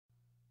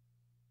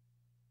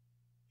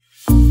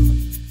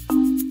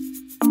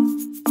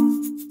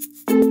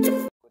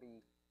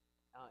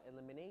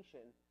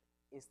elimination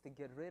is to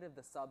get rid of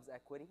the sub's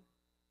equity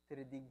to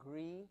the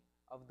degree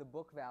of the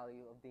book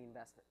value of the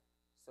investment.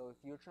 So if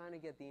you're trying to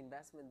get the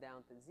investment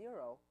down to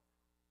 0,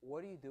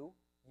 what do?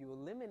 You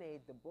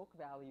eliminate the book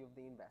value of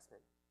the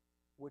investment,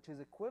 which is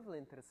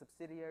equivalent to the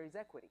subsidiary's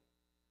equity.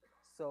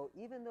 So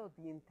even though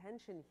the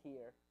intention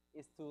here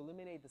is to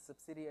eliminate the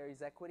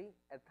subsidiary's equity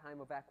at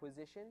time of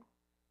acquisition,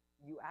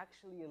 you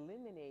actually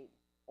eliminate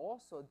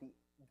also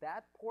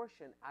that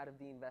portion out of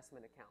the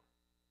investment account.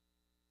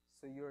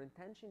 So your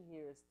intention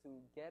here is to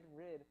get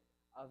rid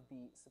of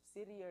the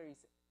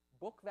subsidiary's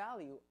book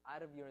value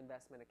out of your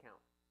investment account.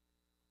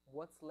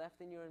 What's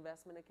left in your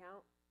investment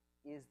account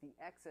is the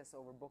excess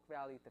over book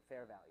value to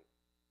fair value.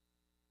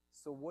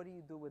 So what do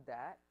you do with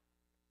that?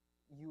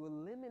 You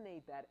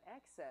eliminate that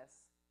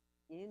excess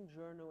in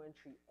journal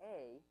entry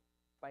A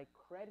by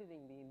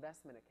crediting the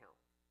investment account.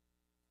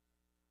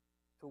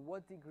 To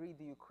what degree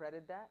do you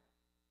credit that?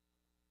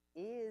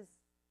 Is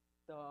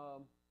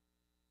the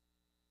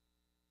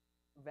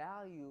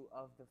value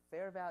of the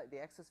fair value, the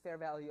excess fair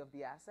value of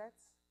the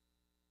assets,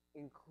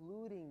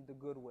 including the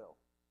goodwill.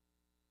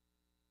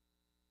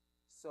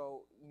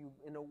 So you,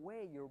 in a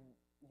way, you're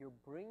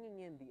bringing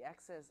in the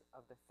excess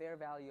of the fair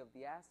value of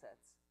the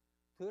assets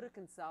to the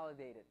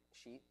consolidated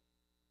sheet,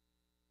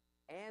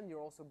 and you're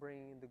also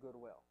bringing in the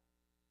goodwill.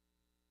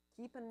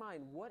 Keep in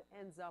mind what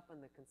ends up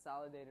in the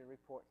consolidated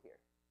report here.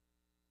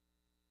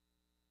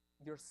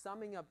 You're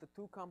summing up the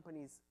two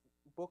companies'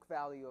 book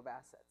value of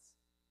assets.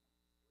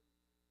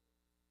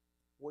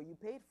 What you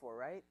paid for,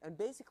 right? And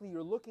basically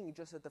you're looking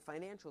just at the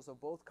financials of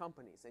both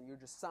companies and you're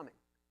just summing.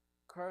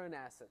 Current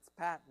assets,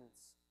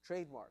 patents,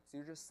 trademarks,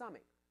 you're just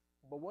summing.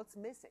 But what's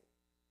missing?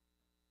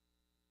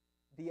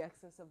 The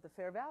excess of the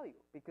fair value.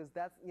 Because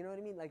that's, you know what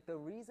I mean? Like the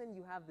reason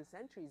you have this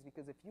entry is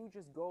because if you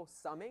just go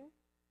summing,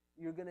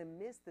 you're going to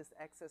miss this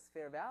excess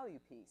fair value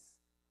piece.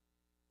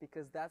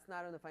 Because that's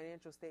not in the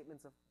financial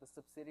statements of the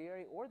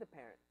subsidiary or the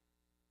parent.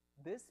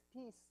 This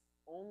piece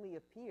only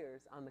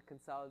appears on the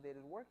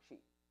consolidated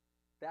worksheet.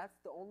 That's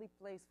the only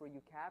place where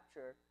you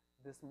capture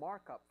this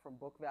markup from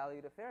book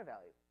value to fair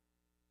value.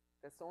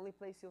 That's the only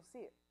place you'll see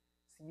it.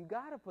 So you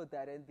got to put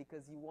that in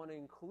because you want to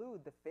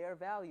include the fair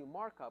value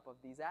markup of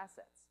these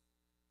assets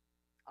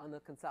on the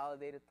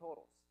consolidated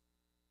totals.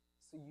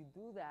 So you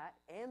do that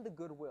and the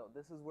goodwill.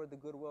 This is where the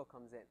goodwill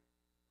comes in.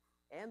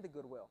 And the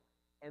goodwill.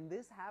 And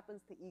this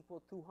happens to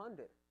equal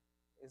 200.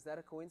 Is that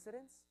a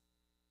coincidence?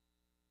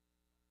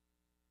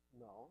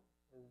 No.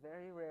 There's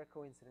very rare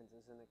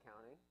coincidences in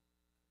accounting.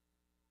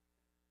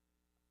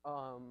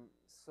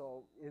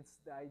 So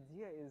the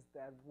idea is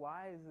that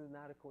why is it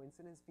not a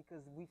coincidence?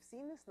 Because we've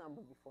seen this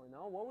number before.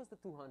 No? What was the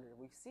 200?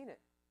 We've seen it.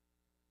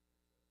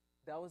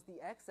 That was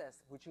the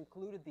excess, which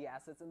included the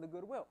assets and the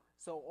goodwill.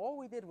 So all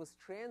we did was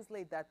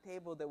translate that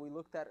table that we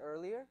looked at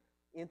earlier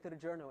into the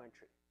journal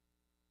entry.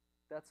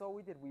 That's all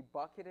we did. We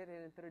bucketed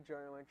it into the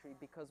journal entry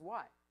because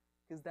why?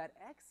 Because that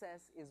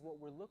excess is what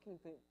we're looking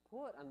to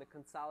put on the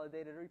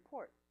consolidated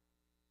report.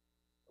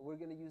 We're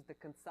going to use the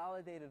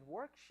consolidated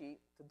worksheet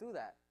to do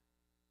that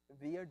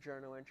via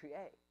journal entry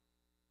A.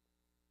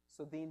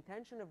 So the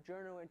intention of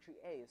journal entry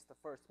A is to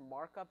first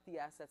mark up the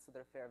assets to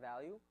their fair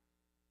value,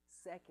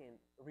 second,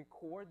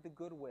 record the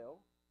goodwill,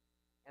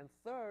 and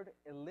third,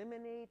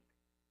 eliminate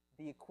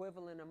the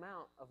equivalent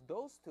amount of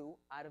those two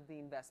out of the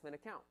investment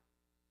account.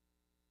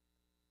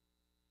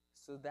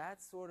 So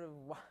that's sort of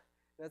why,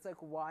 that's like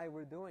why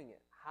we're doing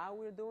it. How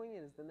we're doing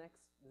it is the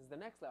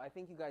next level. I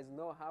think you guys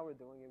know how we're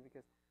doing it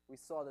because we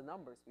saw the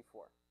numbers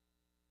before.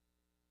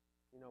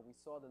 You know, we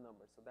saw the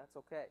numbers, so that's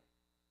okay.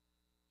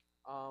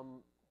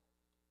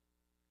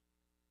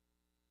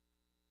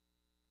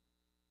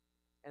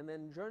 And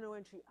then journal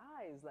entry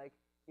I is like,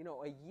 you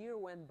know, a year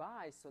went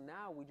by, so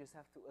now we just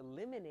have to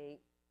eliminate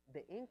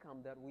the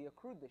income that we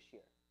accrued this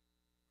year.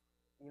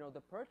 You know,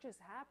 the purchase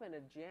happened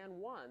at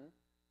Jan 1,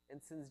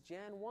 and since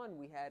Jan 1,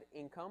 we had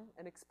income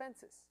and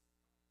expenses.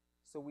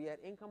 So we had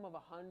income of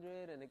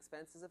 100 and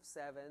expenses of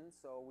 7,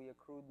 so we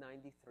accrued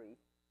 93.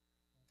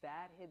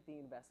 That hit the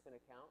investment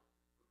account.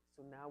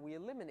 So now we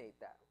eliminate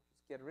that.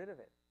 Just get rid of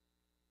it.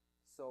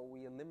 So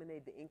we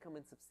eliminate the income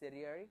and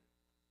subsidiary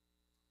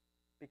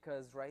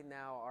because right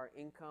now our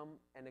income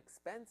and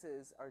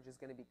expenses are just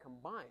going to be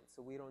combined.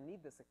 So we don't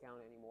need this account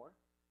anymore.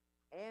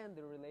 And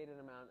the related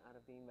amount out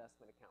of the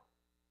investment account.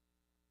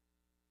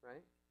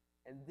 Right?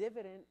 And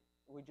dividend,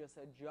 we just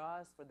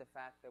adjust for the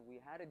fact that we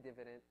had a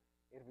dividend.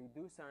 It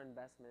reduced our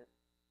investment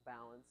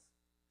balance.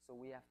 So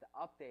we have to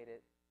update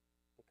it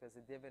because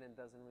the dividend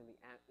doesn't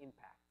really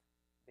impact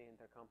the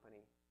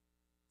intercompany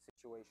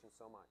situation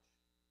so much.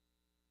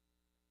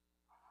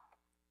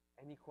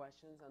 Any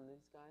questions on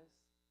these guys?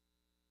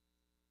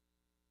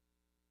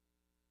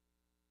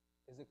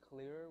 Is it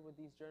clearer with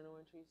these journal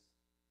entries?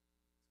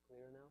 It's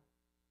clear now?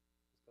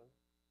 It's good?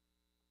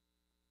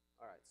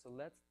 All right, so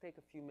let's take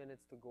a few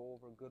minutes to go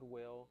over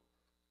goodwill.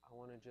 I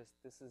want to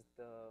just, this is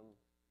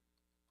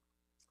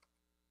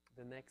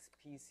the next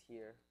piece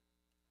here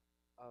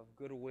of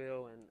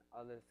goodwill and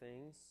other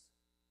things.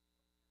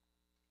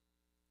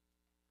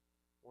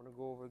 I want to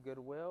go over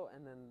Goodwill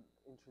and then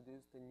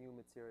introduce the new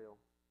material.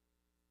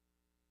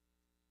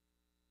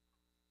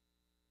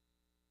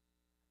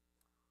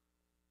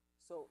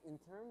 So in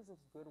terms of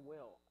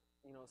Goodwill,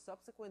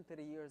 subsequent to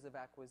the years of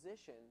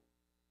acquisition,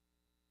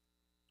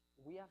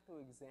 we have to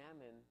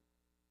examine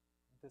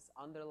this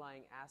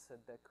underlying asset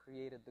that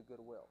created the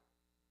Goodwill.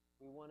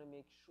 We want to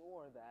make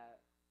sure that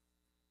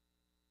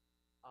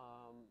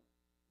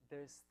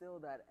there's still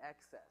that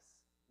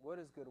excess. What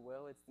is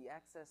Goodwill? It's the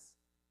excess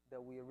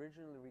that we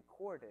originally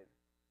recorded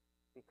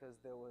because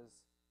the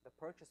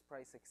purchase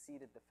price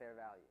exceeded the fair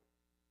value.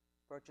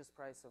 Purchase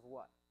price of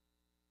what?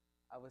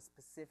 Of a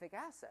specific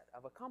asset,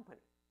 of a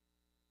company.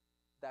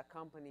 That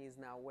company is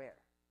now where?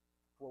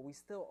 Well, we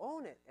still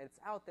own it. It's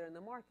out there in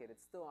the market.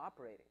 It's still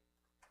operating.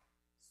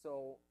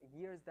 So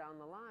years down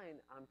the line,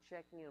 I'm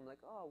checking and I'm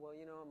like, oh, well,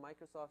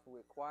 Microsoft, we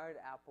acquired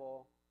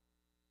Apple,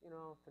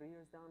 3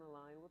 years down the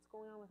line, what's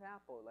going on with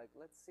Apple? Like,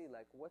 let's see,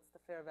 like, what's the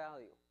fair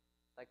value?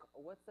 Like,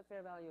 what's the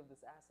fair value of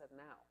this asset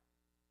now?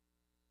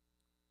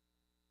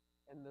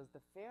 And does the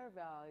fair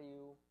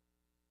value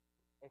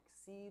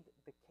exceed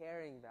the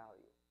carrying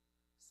value?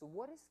 So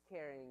what is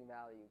carrying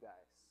value,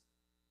 guys?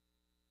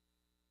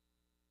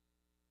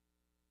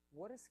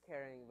 What is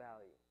carrying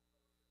value?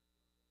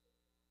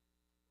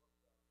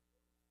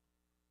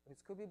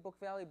 This could be book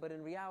value, but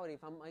in reality,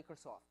 if I'm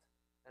Microsoft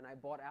and I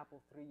bought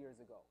Apple 3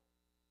 years ago,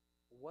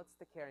 what's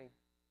the carrying?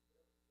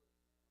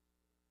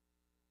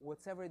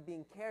 What's ever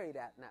being carried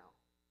at now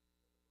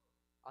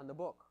on the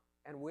book.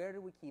 And where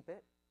do we keep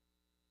it?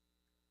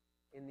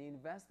 In the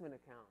investment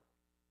account.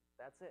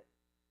 That's it.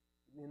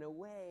 In a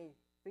way,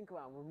 think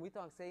about it. When we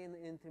talk, say in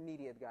the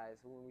intermediate, guys,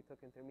 when we took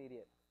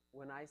intermediate,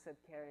 when I said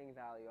carrying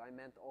value, I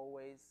meant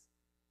always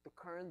the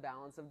current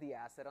balance of the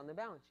asset on the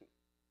balance sheet.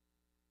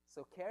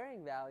 So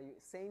carrying value,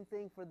 same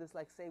thing for this,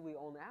 like say we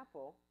own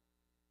Apple,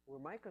 we're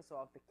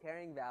Microsoft, the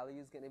carrying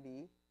value is going to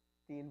be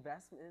the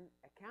investment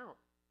account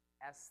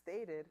as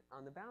stated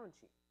on the balance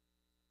sheet.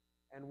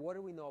 And what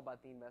do we know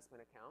about the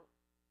investment account?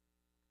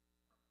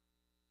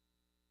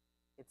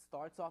 It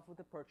starts off with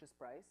the purchase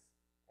price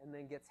and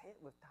then gets hit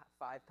with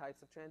 5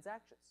 types of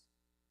transactions.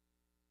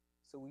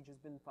 So we've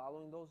just been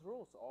following those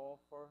rules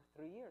all for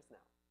 3 years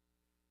now.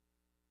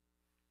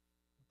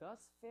 Does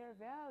fair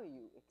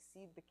value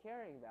exceed the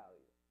carrying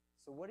value?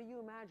 So what are you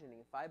imagining?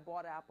 If I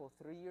bought Apple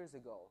 3 years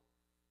ago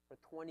for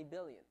 $20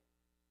 billion,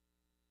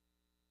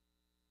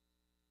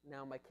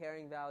 now my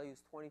carrying value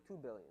is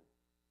 $22 billion.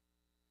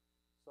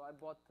 So I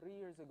bought 3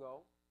 years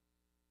ago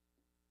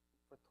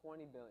for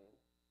 $20 billion.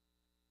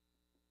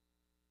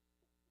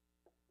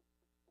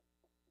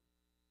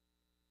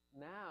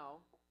 Now,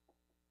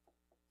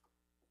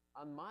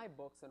 on my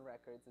books and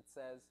records, it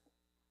says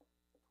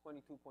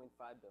 $22.5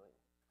 billion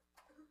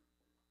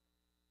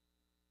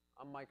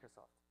on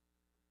Microsoft.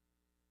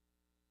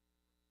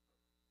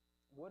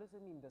 What does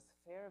it mean? Does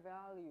fair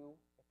value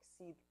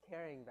exceed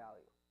carrying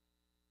value?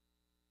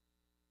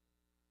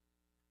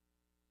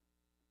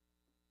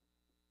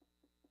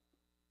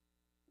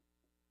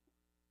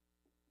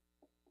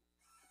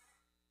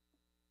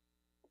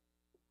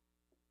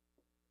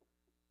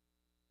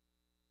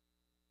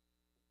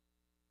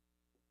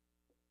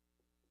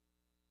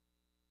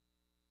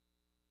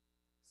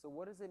 So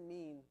what does it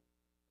mean?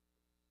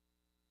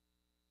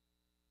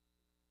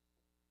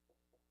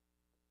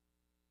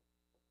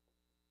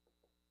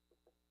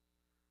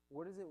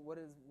 What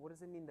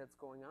does it mean that's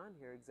going on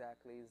here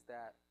exactly is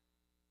that,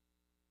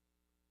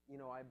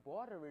 I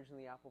bought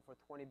originally Apple for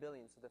 $20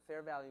 billion, so the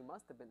fair value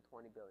must have been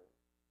 $20 billion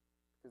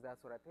because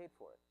that's what I paid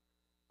for it.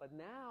 But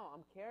now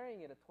I'm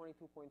carrying it at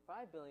 $22.5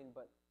 billion,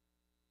 but,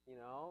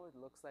 it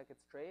looks like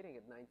it's trading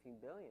at $19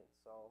 billion,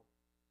 so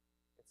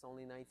it's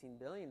only $19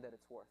 billion that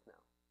it's worth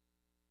now.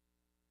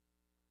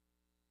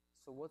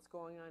 So what's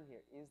going on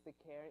here?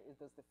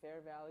 Does the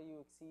fair value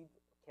exceed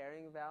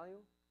carrying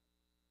value?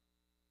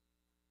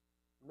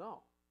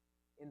 No.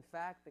 In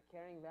fact, the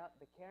carrying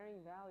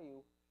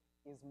value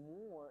is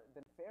more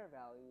than fair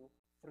value,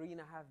 $3.5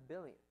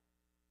 billion.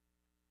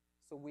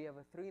 So we have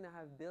a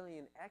 $3.5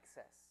 billion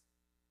excess,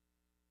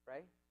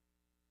 right?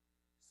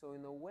 So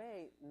in a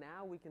way,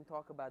 now we can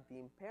talk about the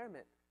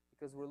impairment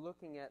because we're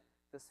looking at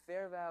this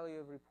fair value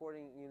of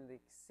reporting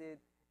unit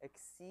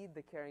exceed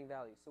the carrying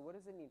value. So what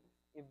does it mean?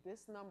 If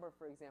this number,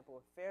 for example,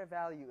 if fair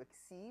value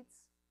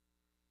exceeds,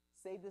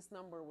 say this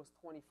number was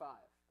 25,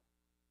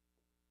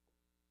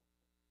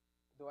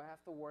 do I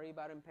have to worry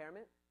about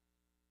impairment?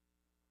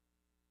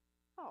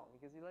 No,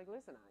 because you're like,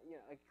 listen,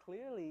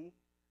 clearly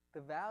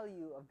the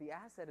value of the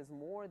asset is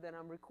more than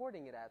I'm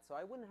recording it at, so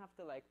I wouldn't have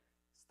to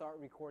start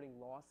recording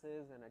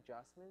losses and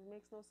adjustments. It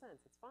makes no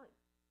sense. It's fine.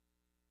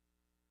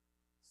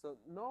 So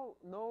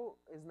no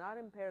is not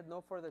impaired,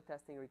 no further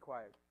testing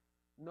required.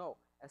 No,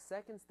 a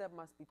second step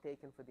must be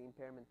taken for the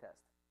impairment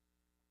test.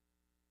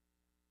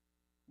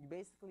 You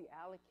basically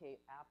allocate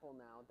Apple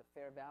now, the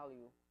fair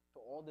value, to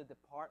all the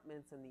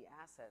departments and the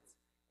assets,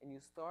 and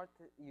you're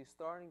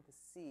starting to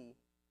see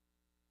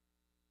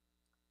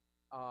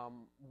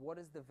what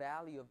is the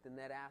value of the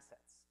net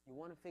assets. You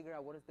want to figure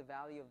out what is the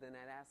value of the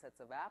net assets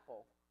of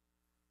Apple.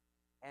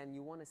 and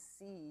you want to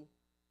see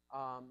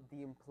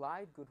the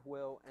implied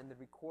goodwill and the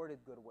recorded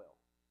goodwill,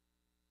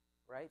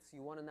 right? So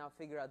you want to now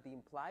figure out the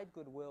implied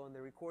goodwill and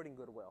the recording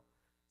goodwill.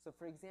 So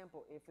for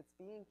example, if it's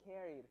being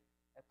carried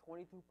at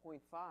 22.5,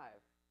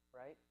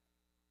 right,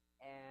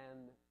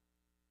 and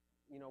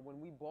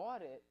when we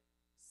bought it,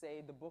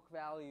 say the book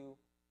value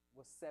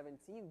was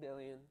 $17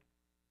 billion,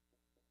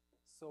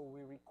 so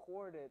we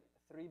recorded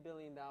 $3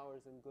 billion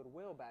in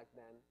goodwill back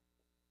then,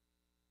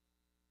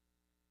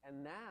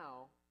 and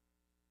now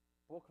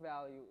book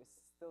value is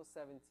still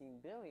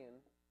 $17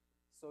 billion,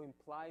 so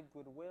implied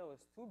goodwill is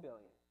 $2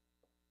 billion.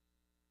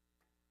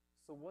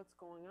 So what's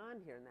going on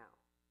here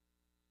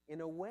now?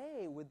 In a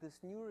way, with this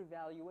new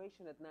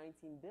revaluation at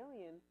 $19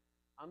 billion,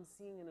 I'm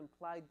seeing an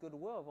implied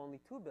goodwill of only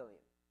 $2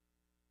 billion.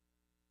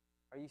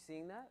 Are you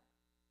seeing that?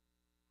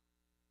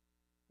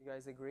 You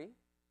guys agree?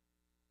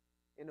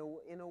 In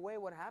a way,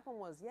 what happened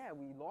was, yeah,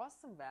 we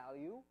lost some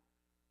value,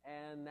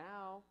 and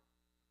now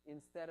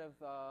instead of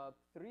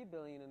 $3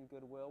 billion in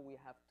goodwill, we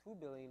have $2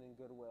 billion in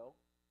goodwill.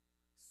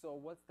 So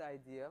what's the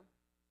idea?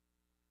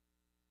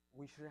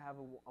 We should have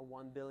a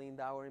 $1 billion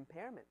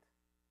impairment.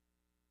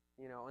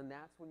 And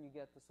that's when you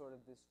get to sort of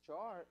this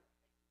chart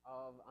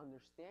of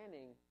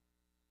understanding,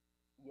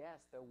 yes,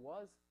 there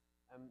was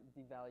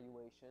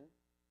devaluation,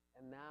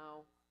 and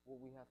now what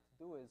we have to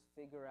do is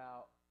figure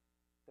out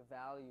the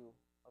value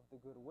of the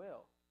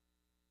goodwill.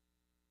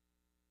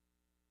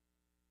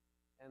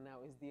 And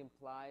now, is the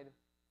implied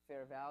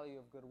fair value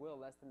of goodwill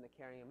less than the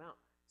carrying amount?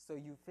 So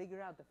you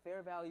figure out the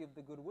fair value of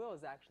the goodwill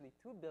is actually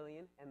 $2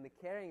 billion, and the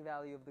carrying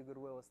value of the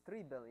goodwill is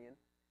 $3 billion.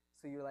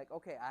 So you're like,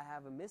 okay, I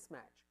have a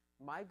mismatch.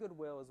 My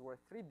goodwill is worth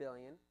 $3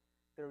 billion.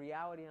 The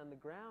reality on the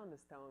ground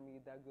is telling me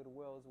that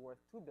goodwill is worth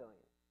 $2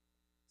 billion.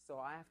 So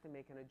I have to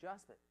make an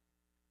adjustment.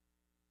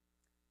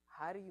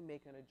 How do you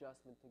make an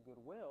adjustment to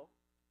goodwill?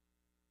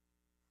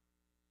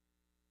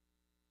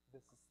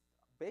 This is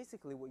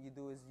basically what you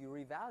do is you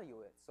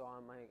revalue it. So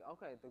I'm like,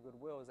 okay, the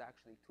goodwill is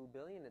actually $2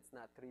 billion. It's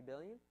not $3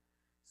 billion.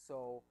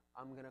 So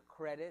I'm going to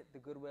credit the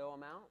goodwill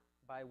amount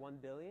by $1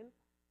 billion,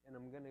 and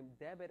I'm going to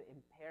debit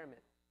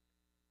impairment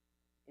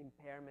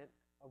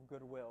of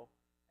goodwill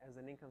as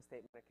an income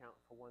statement account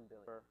for $1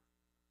 billion.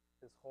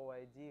 This whole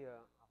idea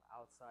of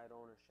outside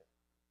ownership.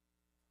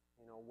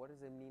 What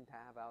does it mean to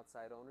have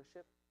outside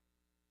ownership?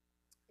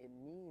 It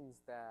means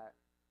that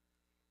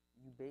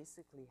you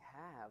basically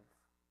have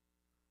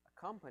a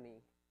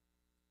company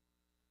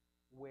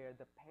where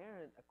the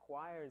parent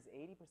acquires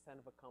 80%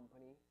 of a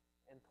company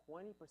and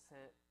 20%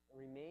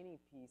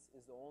 remaining piece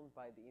is owned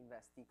by the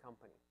investee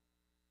company.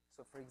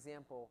 So for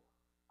example,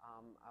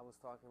 I was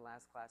talking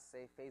last class,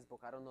 say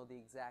Facebook, I don't know the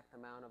exact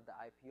amount of the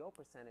IPO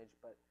percentage,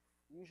 but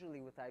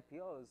usually with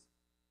IPOs,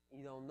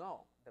 you don't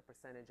know the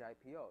percentage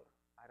IPO'd.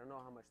 I don't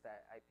know how much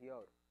that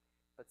IPO'd,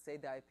 but say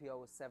the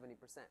IPO was 70%.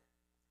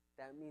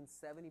 That means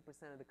 70%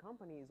 of the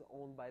company is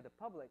owned by the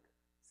public.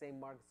 Say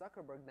Mark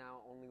Zuckerberg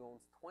now only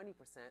owns 20%,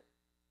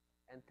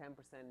 and 10%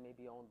 may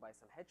be owned by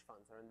some hedge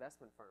funds or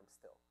investment firms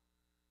still.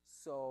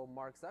 So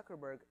Mark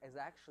Zuckerberg is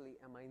actually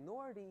a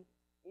minority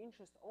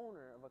interest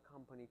owner of a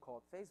company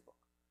called Facebook.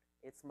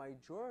 It's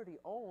majority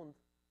owned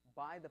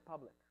by the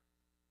public.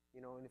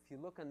 And if you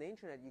look on the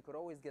internet, you could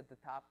always get the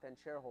top 10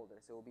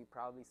 shareholders. It will be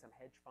probably some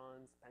hedge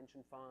funds,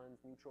 pension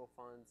funds, mutual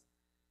funds,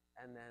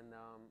 and then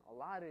a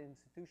lot of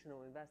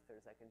institutional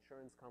investors like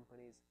insurance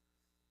companies.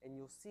 And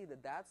you'll see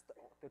that that's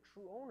the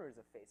true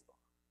owners of Facebook.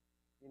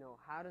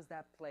 How does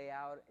that play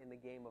out in the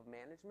game of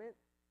management?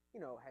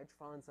 Hedge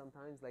funds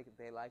sometimes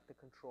they like to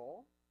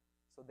control.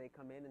 So they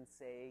come in and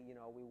say,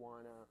 we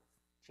want to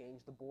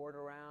change the board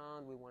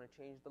around, we want to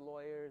change the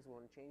lawyers, we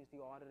want to change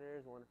the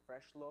auditors, we want a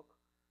fresh look.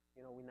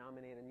 We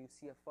nominate a new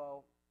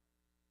CFO,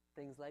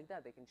 things like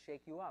that. They can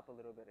shake you up a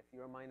little bit. If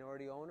you're a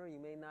minority owner, you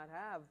may not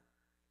have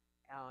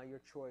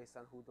your choice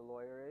on who the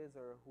lawyer is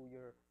or who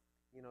your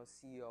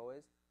CEO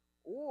is.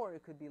 Or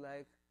it could be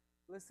like,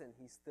 listen,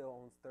 he still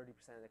owns 30%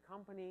 of the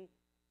company.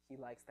 He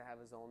likes to have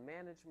his own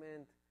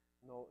management.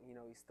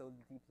 He's still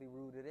deeply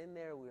rooted in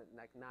there. We're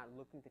not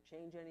looking to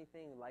change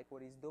anything. Like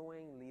what he's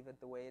doing, leave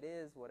it the way it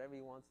is. Whatever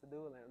he wants to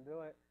do, let him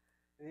do it.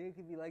 And it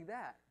could be like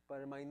that. But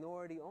a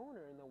minority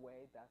owner, in a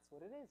way, that's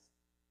what it is.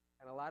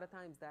 And a lot of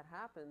times that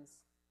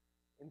happens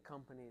in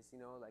companies.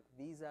 Like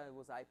Visa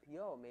was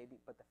IPO, maybe,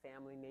 but the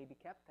family maybe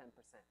kept 10%.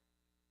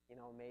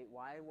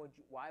 Why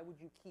would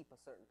you keep a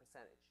certain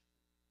percentage?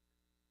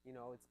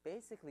 It's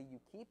basically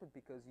you keep it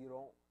because you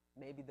don't.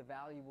 Maybe the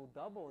value will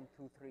double in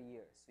 2-3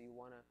 years. So you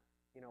want to,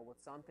 with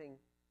something,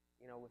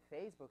 with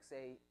Facebook,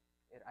 say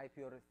it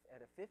IPO'd at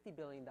a $50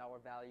 billion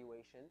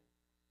valuation.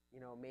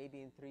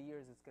 Maybe in 3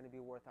 years it's going to be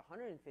worth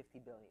 $150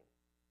 billion.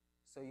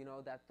 So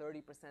that 30%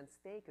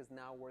 stake is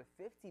now worth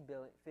 $15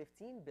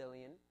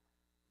 billion,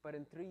 but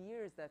in 3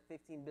 years that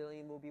 $15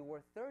 billion will be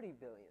worth $30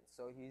 billion.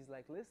 So he's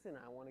like, listen,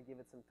 I want to give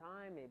it some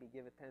time, maybe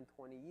give it 10,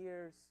 20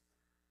 years.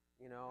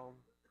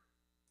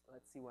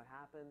 Let's see what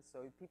happens. So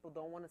people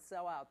don't want to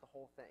sell out the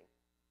whole thing,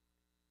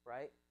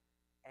 right?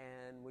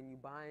 And when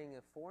you're buying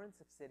a foreign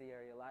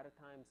subsidiary, a lot of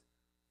times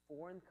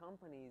foreign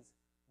companies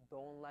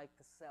don't like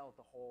to sell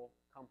the whole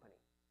company.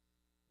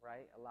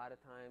 right? A lot of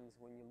times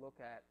when you look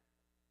at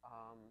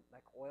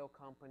like oil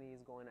companies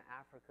going to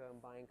Africa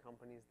and buying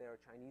companies there,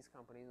 Chinese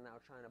companies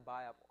now trying to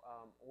buy up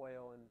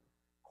oil and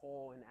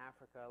coal in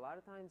Africa, a lot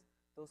of times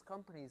those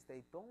companies,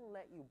 they don't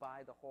let you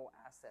buy the whole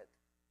asset.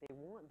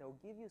 They'll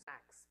give you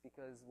tax,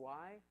 because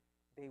why?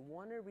 They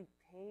want to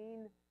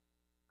retain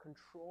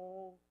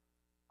control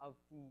of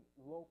the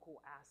local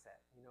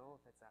asset. You know,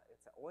 if it's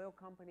an oil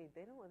company,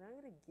 they're not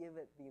going to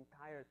give it the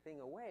entire thing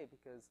away,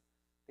 because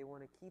they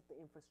want to keep the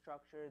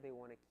infrastructure, they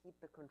want to keep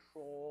the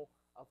control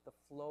of the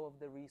flow of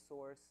the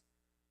resource,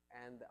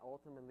 and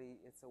ultimately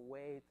it's a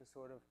way to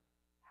sort of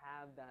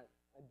have that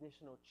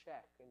additional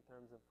check in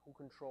terms of who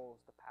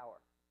controls the power.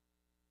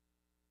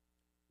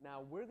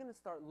 Now we're going to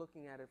start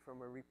looking at it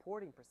from a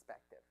reporting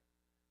perspective.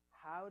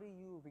 How do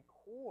you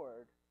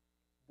record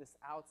this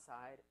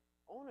outside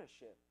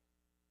ownership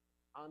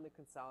on the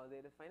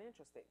consolidated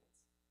financial statements?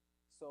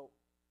 So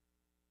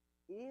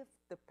if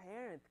the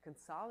parent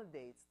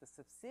consolidates the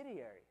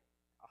subsidiary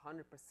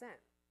 100%,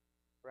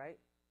 right,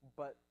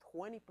 but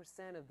 20%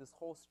 of this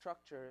whole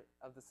structure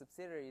of the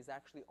subsidiary is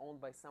actually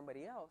owned by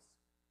somebody else,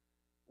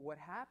 what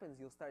happens,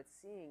 you'll start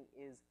seeing,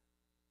 is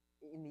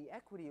in the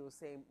equity, it will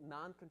say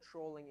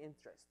non-controlling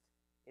interest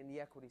in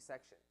the equity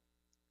section.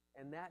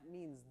 And that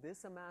means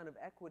this amount of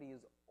equity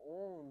is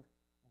owned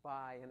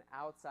by an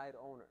outside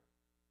owner.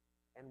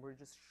 And we're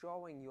just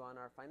showing you on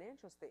our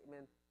financial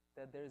statement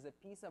that there's a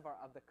piece of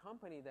the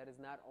company that is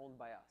not owned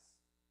by us,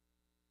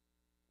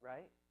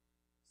 right?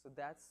 So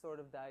that's sort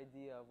of the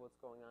idea of what's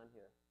going on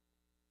here.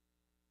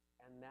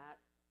 And that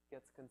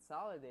gets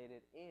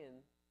consolidated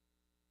in,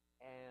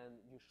 and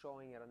you're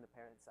showing it on the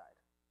parent side.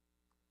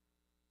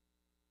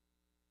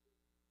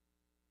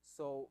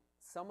 So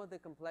some of the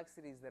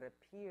complexities that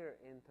appear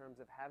in terms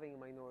of having a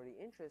minority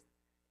interest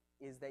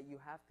is that you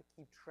have to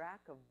keep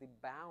track of the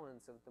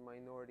balance of the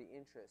minority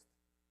interest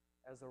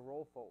as a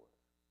roll forward.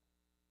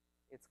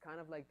 It's kind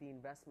of like the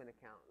investment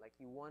account. Like,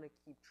 you want to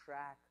keep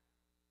track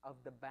of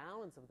the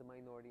balance of the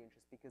minority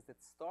interest, because it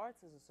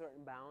starts as a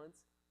certain balance,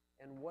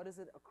 and what does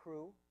it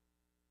accrue?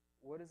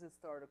 What does it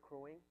start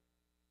accruing?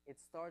 It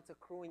starts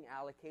accruing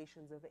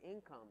allocations of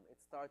income. It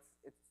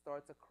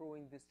starts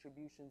accruing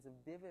distributions of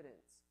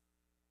dividends.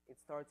 It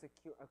starts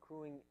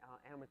accruing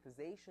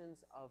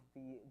amortizations of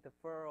the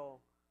deferral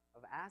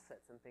of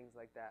assets and things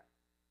like that.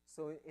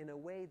 So in a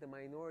way, the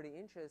minority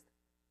interest,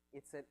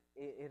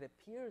 it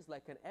appears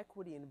like an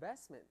equity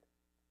investment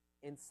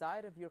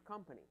inside of your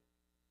company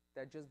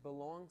that just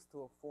belongs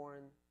to a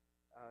foreign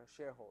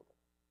shareholder.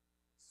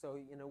 So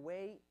in a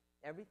way,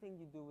 everything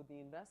you do with the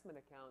investment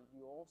account,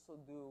 you also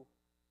do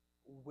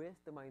with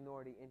the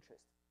minority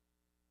interest.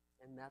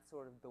 And that's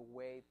sort of the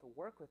way to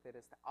work with it,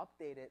 is to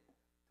update it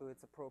to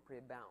its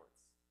appropriate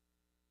balance.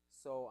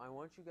 So I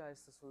want you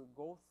guys to sort of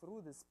go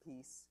through this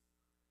piece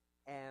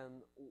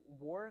and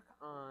work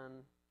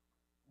on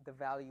the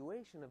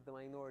valuation of the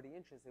minority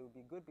interest. It would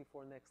be good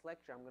before next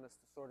lecture. I'm going to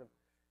sort of,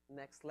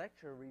 next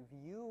lecture,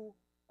 review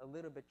a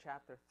little bit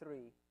chapter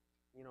 3,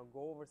 you know,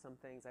 go over some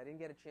things. I didn't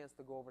get a chance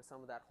to go over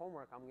some of that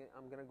homework. I'm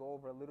going to go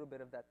over a little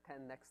bit of that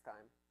 10 next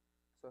time.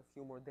 So a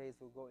few more days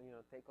we'll go, you know,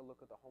 take a look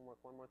at the homework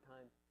one more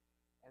time.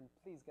 And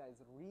please,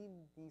 guys, read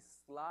these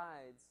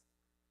slides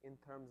in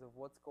terms of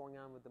what's going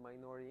on with the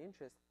minority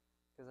interest,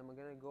 because I'm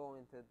going to go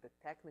into the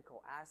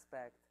technical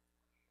aspect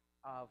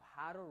of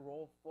how to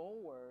roll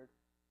forward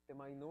the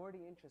minority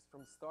interest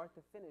from start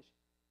to finish.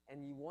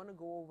 And you want to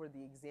go over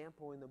the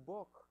example in the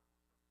book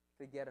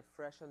to get a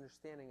fresh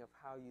understanding of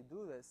how you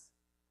do this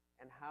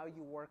and how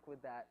you work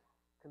with that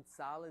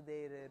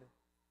consolidated.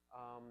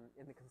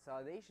 In the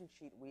consolidation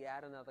sheet, we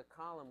add another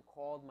column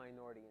called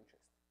minority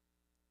interest.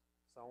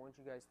 So I want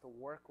you guys to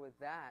work with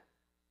that,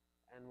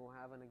 and we'll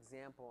have an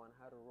example on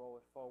how to roll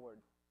it forward.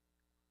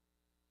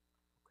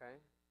 Okay?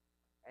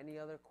 Any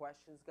other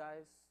questions,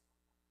 guys?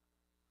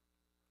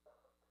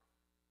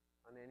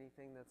 On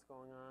anything that's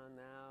going on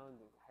now?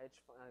 The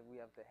hedge fund, we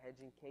have the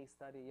hedging case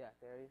study. Yeah,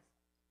 there he is.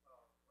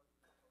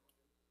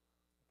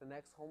 The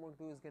next homework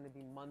due is going to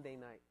be Monday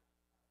night.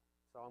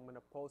 So I'm going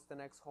to post the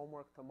next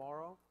homework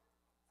tomorrow.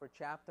 For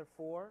chapter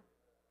 4,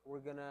 we're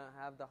going to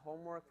have the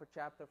homework for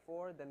chapter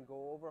 4, then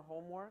go over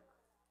homework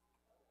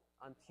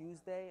on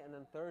Tuesday, and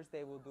then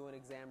Thursday we'll do an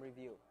exam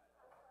review.